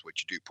it. This is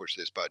what you do. Push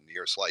this button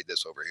here. Slide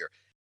this over here,"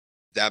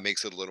 that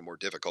makes it a little more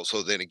difficult.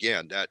 So then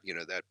again, that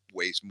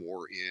weighs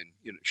more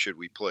in. Should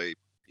we play,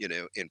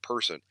 in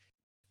person?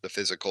 The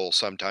physical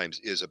sometimes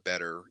is a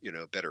better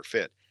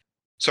fit.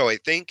 So I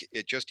think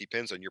it just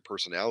depends on your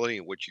personality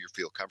and what you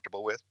feel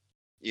comfortable with.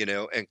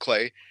 And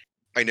Clay,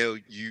 I know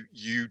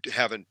you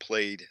haven't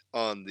played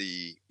on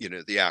the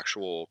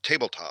actual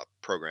tabletop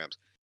programs,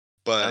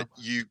 but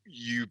No.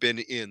 you've been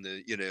in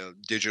the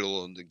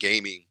digital and the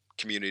gaming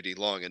community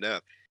long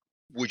enough.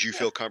 Would you Yeah.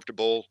 feel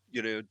comfortable?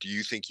 Do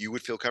you think you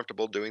would feel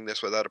comfortable doing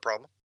this without a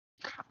problem?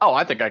 Oh,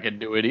 I think I could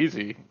do it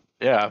easy.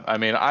 Yeah, I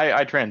mean,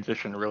 I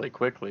transition really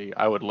quickly.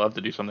 I would love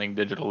to do something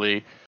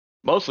digitally.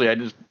 Mostly, I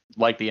just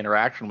like the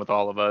interaction with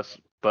all of us.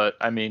 But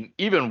I mean,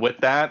 even with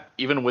that,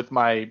 even with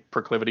my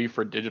proclivity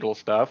for digital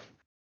stuff,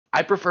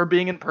 I prefer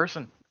being in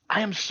person.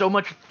 I am so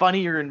much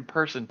funnier in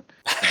person.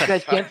 You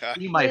guys can't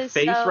see He my is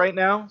face so right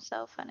now.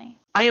 so funny.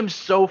 I am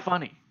so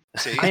funny.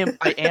 See, I am.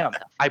 I am. So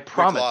I we've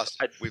promise.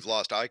 lost we've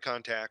lost eye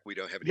contact. We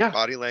don't have any Yeah.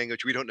 body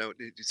language. We don't know.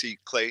 You see,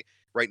 Clay,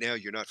 right now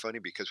you're not funny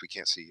because we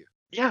can't see you.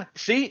 Yeah.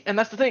 See, and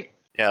that's the thing.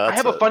 Yeah, I that's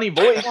have a it. funny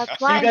voice, that's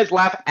so you why. guys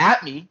laugh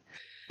at me,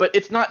 but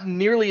it's not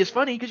nearly as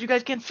funny because you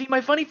guys can't see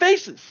my funny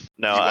faces.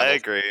 No, You I well,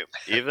 agree.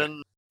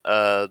 Even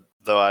though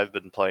I've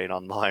been playing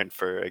online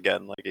for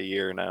again like a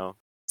year now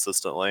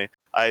consistently,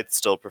 I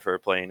still prefer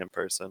playing in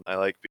person. I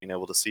like being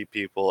able to see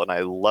people, and I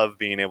love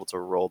being able to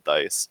roll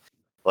dice.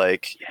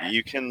 Like Yeah.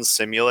 you can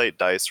simulate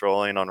dice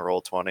rolling on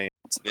Roll20.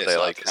 So It's they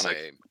not like the kind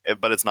same.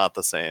 of, but it's not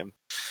the same.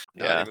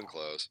 Not Yeah, even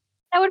close.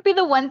 That would be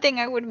the one thing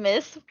I would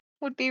miss.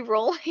 Would be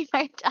rolling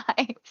my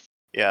dice.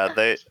 yeah.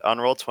 They on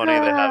Roll20 they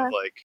have Ah.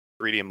 like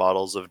 3D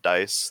models of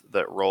dice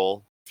that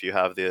roll if you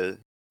have the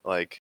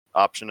like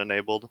option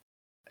enabled,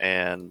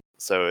 and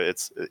so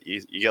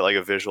you get like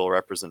a visual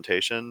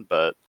representation,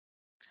 but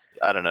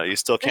I don't know. You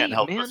still can't Hey,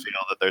 help but man.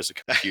 feel that there's a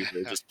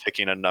computer just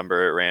picking a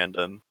number at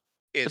random.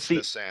 It's see-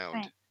 the sound.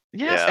 Right.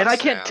 Yeah, Yeah. and I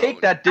can't take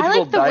Sound. that I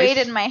digital like the dice. weight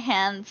in my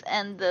hands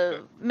and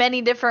the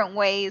many different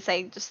ways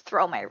I just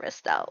throw my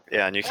wrist out.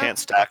 Yeah, and you can't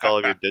stack all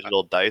of your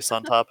digital dice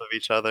on top of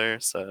each other.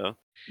 So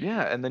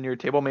Yeah, and then your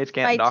table mates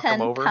can't My knock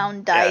them over.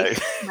 10-pound Yeah,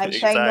 dice. My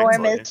exactly.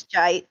 ginormous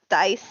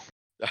dice.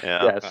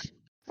 yeah, Yes,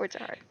 Words are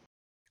hard.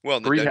 Well,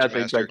 and the Bree Dungeon has a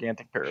Master.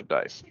 gigantic pair of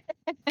dice.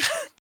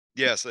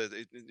 Yes, I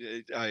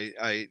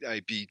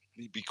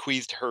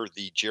bequeathed her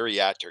the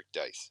geriatric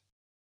dice.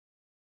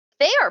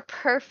 They are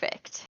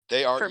perfect.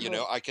 They are, For you me.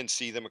 know, I can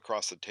see them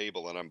across the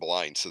table, and I'm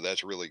blind, so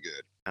that's really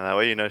good. and that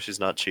way you know she's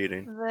not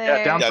cheating. Yeah,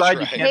 They're- downside you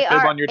right. can't They fib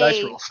are on your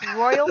dice a rolls.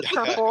 royal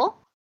purple.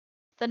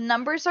 The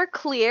numbers are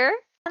clear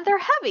and they're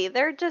heavy.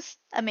 They're just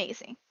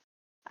amazing.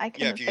 I Yeah,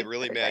 couldn't if you get pick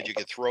really better mad, dice. you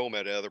could throw them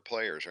at other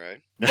players,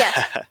 right?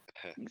 Yes.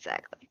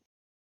 Exactly.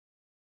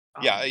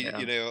 Yeah, Oh, you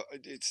man. know,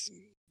 it's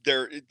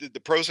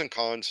the pros and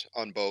cons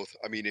on both.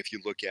 I mean, if you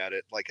look at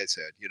it, like I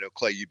said, you know,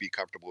 Clay, you'd be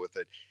comfortable with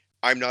it.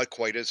 I'm not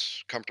quite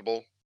as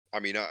comfortable. I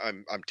mean,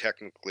 I'm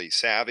technically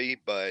savvy,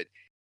 but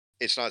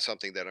it's not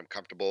something that I'm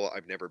comfortable.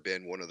 I've never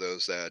been one of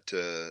those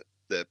that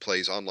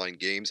plays online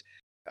games.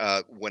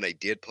 When I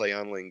did play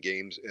online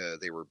games,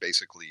 they were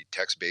basically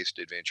text-based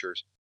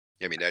adventures.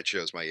 I mean, that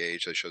shows my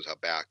age. That shows how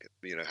back,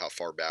 you know, how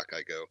far back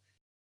I go.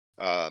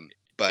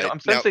 But You know, I'm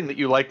now, sensing that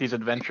you like these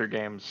adventure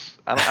games.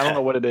 I don't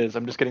know what it is.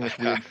 I'm just getting this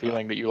weird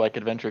feeling that you like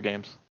adventure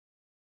games.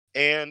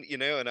 and you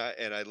know, and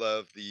I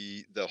love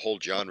the whole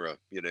genre.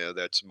 You know,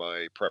 that's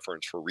my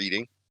preference for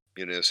reading.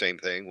 You know, same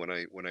thing when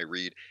I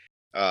read.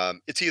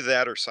 It's either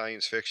that or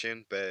science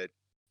fiction, but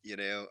you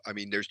know, I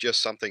mean, there's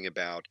just something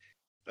about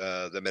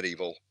the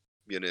medieval,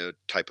 you know,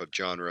 type of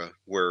genre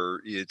where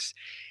you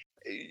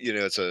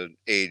know, it's an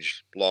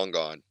age long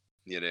gone,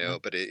 you know,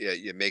 but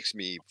it makes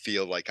me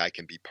feel like I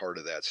can be part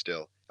of that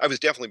still. I was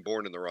definitely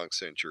born in the wrong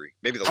century,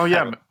 maybe the Oh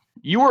yeah, wrong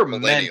you were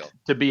millennial.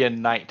 meant to be a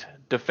knight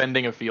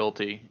defending a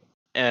fealty,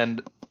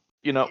 and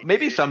you know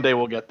maybe someday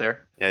we'll get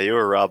there. Yeah, you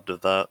were robbed of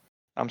that.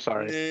 I'm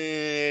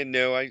sorry.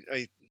 No, I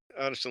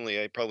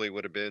honestly, I probably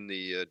would have been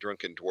the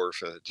drunken dwarf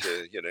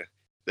to, you know,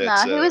 Nah,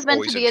 that's he was meant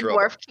always to in be a trouble.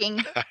 dwarf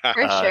king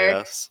for Ah, sure.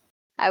 yes.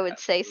 I would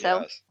say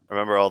so. Yes.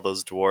 Remember all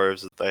those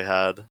dwarves that they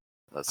had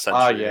a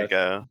century yes.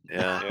 ago?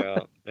 Yeah.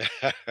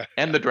 Yeah.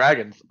 And the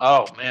dragons.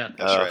 Oh man,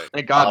 That's Ugh. right.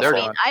 thank God they're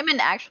Awful. gone. I'm an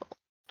actual.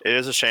 It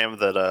is a shame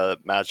that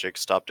magic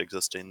stopped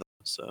existing. Though,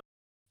 so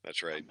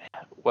That's right. Man,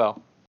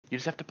 well, you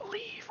just have to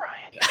believe,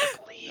 Ryan. You have to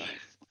believe.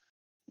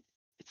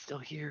 It's still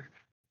here.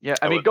 Yeah,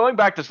 I I mean, would- going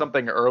back to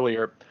something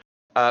earlier,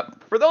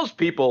 for those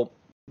people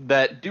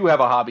that do have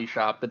a hobby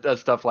shop that does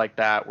stuff like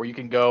that, where you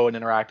can go and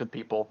interact with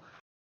people,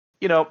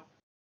 you know,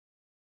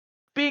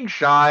 being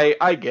shy,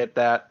 I get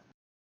that.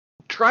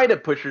 Try to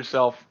push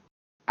yourself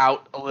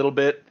out a little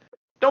bit.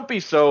 Don't be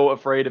so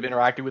afraid of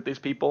interacting with these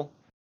people.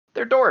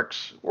 They're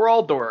dorks. We're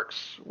all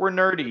dorks. We're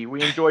nerdy.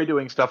 We enjoy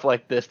doing stuff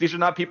like this. These are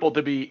not people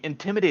to be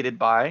intimidated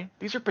by.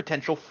 These are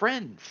potential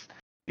friends.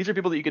 These are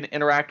people that you can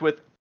interact with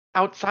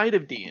outside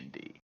of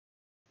D&D.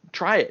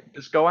 Try it.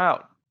 Just go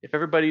out. If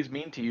everybody's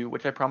mean to you,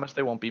 which I promise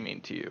they won't be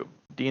mean to you,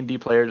 D&D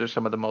players are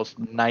some of the most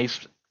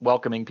nice,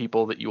 welcoming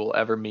people that you will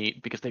ever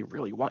meet because they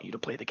really want you to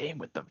play the game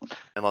with them.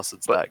 unless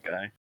it's But- that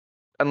guy.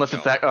 Unless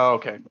it's No. that. Oh,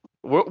 okay.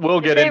 We'll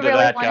If get they into really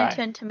that wanted guy.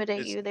 to intimidate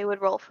It's- you, they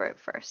would roll for it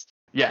first.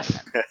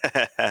 Yes.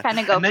 Kind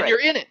of go And then for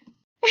you're in it.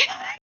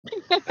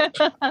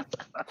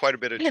 it. Quite a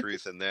bit of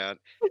truth in that.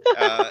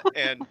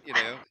 And you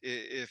know,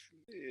 if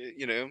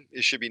you know,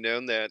 it should be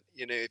known that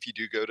you know, if you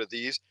do go to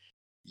these,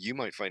 you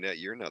might find out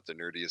you're not the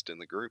nerdiest in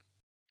the group.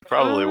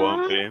 Probably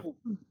won't be.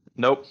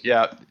 Nope.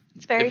 Yeah.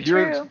 It's very If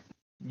you're- true.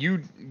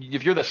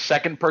 If you're the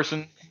second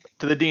person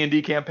to the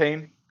D&D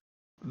campaign,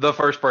 the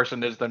first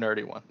person is the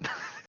nerdy one.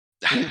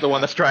 He's the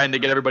one that's trying to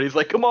get everybody. He's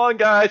like, "Come on,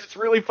 guys, it's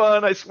really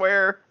fun. I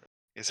swear."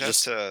 Is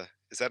Just-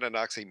 that an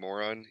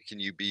oxymoron? Can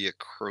you be a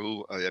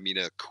cool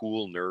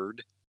nerd?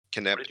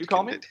 Can that What did you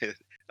call me?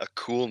 a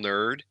cool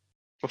nerd?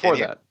 Before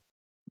you- that,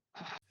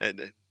 And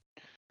an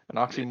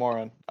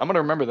oxymoron. I'm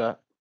gonna remember that.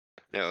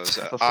 no, it was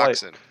That's a slight.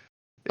 oxen.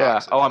 Yeah.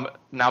 Oxen. Oh,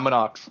 I'm an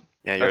ox.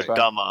 Yeah, you're That's a fine.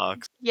 dumb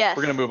ox. Yes.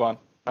 We're gonna move on.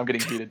 I'm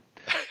getting heated.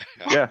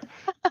 Yeah.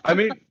 I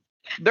mean,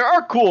 there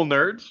are cool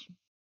nerds.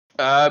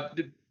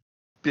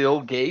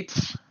 Bill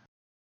Gates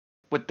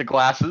with the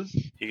glasses.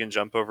 He can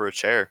jump over a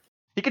chair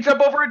He can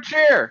jump over a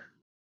chair.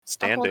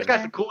 standing. This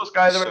guy's the coolest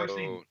guy I've ever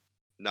seen.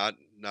 not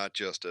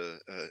just a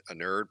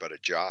nerd, but a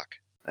jock.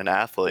 An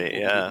athlete,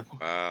 yeah.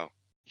 Wow.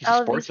 He's a All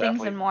of these sports things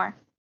athlete. and more.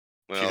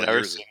 If Well, you've never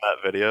yours seen that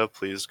video,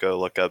 please go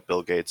look up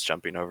Bill Gates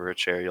jumping over a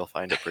chair. You'll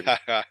find it pretty.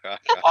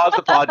 Pause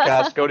the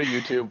podcast. Go to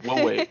YouTube.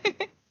 We'll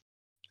wait.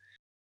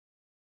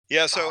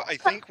 Yeah, so I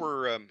think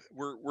we're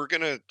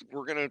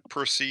gonna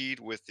proceed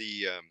with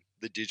the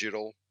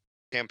digital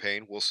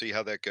campaign. We'll see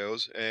how that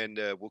goes, and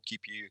we'll keep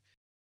you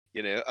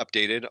know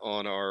updated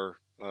on our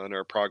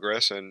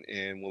progress, and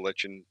we'll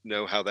let you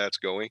know how that's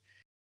going.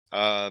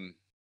 Um,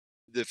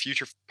 the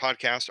future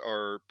podcasts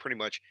are pretty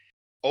much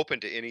open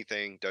to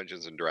anything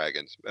Dungeons and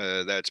Dragons.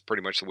 That's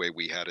pretty much the way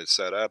we had it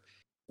set up.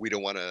 We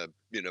don't want to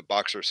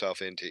box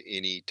ourselves into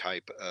any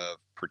type of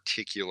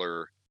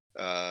particular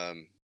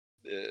um,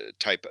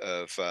 type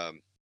of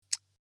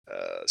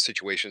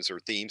situations or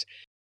themes.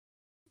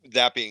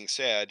 That being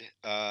said,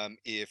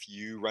 if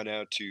you run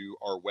out to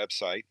our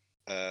website,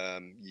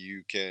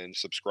 you can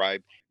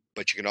subscribe,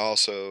 but you can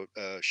also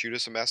shoot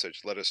us a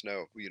message. Let us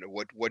know.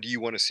 What do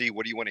you want to see?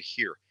 What do you want to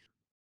hear?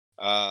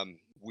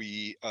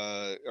 We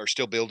are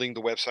still building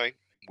the website.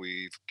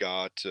 We've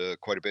got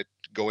quite a bit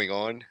going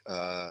on.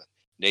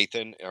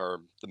 Nathan,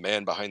 the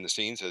man behind the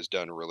scenes, has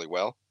done really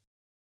well.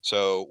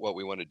 So what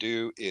we want to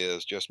do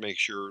is just make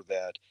sure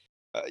that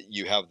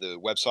you have the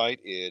website.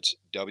 It's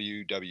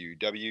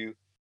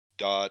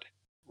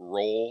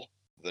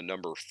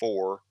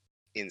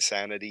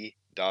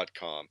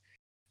www.roll4insanity.com.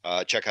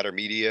 Check out our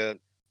media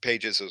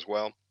pages as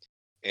well.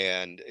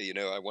 And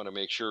I want to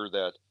make sure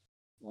that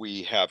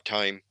we have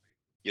time,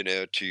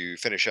 to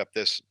finish up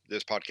this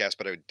podcast.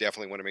 But I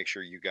definitely want to make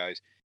sure you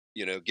guys,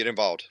 get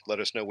involved. Let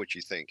us know what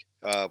you think.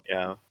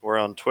 Yeah, we're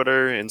on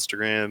Twitter,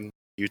 Instagram,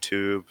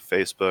 YouTube,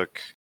 Facebook.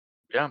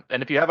 Yeah,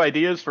 and if you have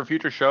ideas for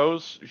future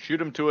shows, shoot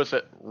them to us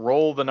at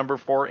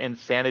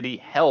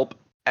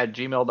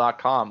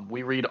roll4insanityhelp@gmail.com.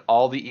 We read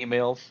all the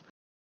emails.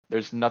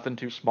 There's nothing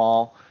too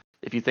small.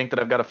 If you think that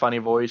I've got a funny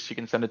voice, you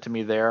can send it to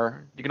me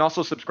there. You can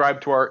also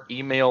subscribe to our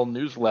email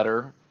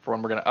newsletter for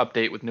when we're going to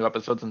update with new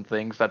episodes and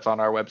things. That's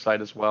on our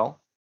website as well.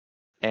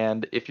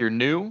 And if you're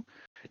new,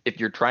 if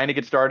you're trying to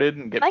get started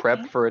and get Like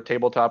prepped me. for a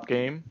tabletop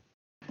game,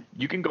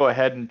 you can go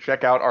ahead and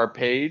check out our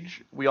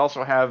page. We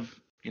also have,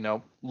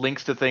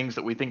 links to things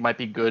that we think might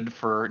be good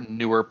for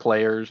newer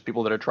players,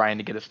 people that are trying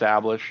to get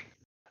established,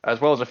 as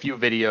well as a few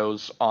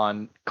videos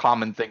on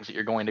common things that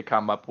you're going to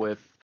come up with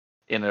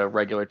in a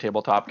regular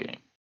tabletop game.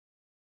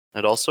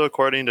 And also,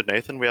 according to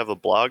Nathan, we have a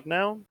blog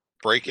now.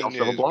 Breaking also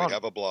have a news. blog. We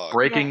have a blog.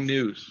 Breaking Yes.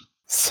 news.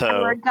 So,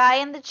 Our guy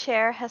in the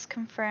chair has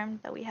confirmed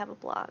that we have a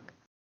blog.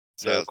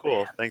 Yeah.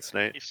 cool. Thanks,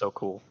 Nate. He's so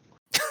cool.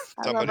 I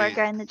love our Somebody-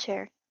 guy in the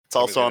chair. It's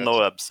also on the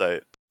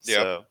website. Yep.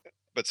 So,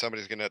 But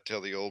somebody's gonna have to tell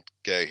the old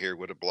guy here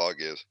what a blog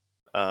is.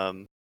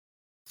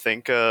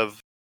 think of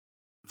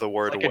the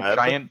word Like a web.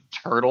 giant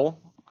turtle.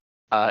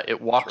 It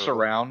walks Turtle.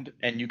 around,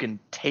 and you can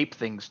tape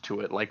things to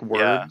it, like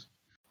Yeah. words.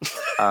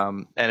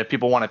 And if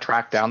people want to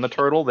track down the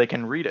turtle, they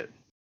can read it.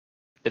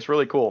 It's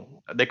really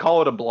cool. They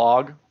call it a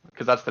blog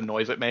because that's the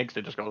noise it makes.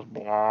 It just goes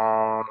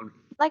blog.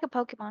 Like a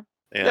Pokemon.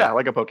 Yeah,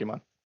 like a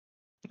Pokemon.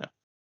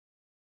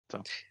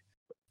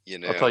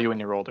 I'll tell you when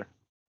you're older.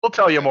 We'll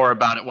tell you more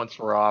about it once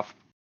we're off.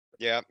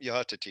 Yeah, you'll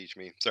have to teach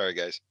me. Sorry,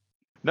 guys.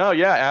 No,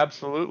 yeah,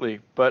 absolutely.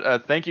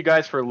 But thank you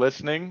guys for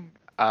listening.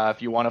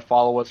 If you want to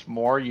follow us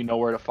more, you know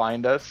where to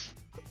find us.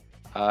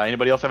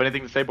 Anybody else have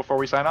anything to say before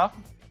we sign off?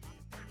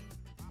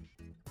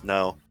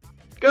 No.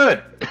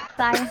 Good.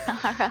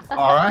 Sayonara.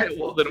 All right.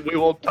 Well, then we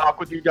will talk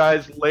with you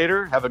guys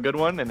later. Have a good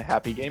one and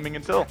happy gaming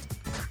until.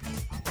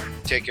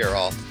 Take care,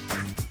 all.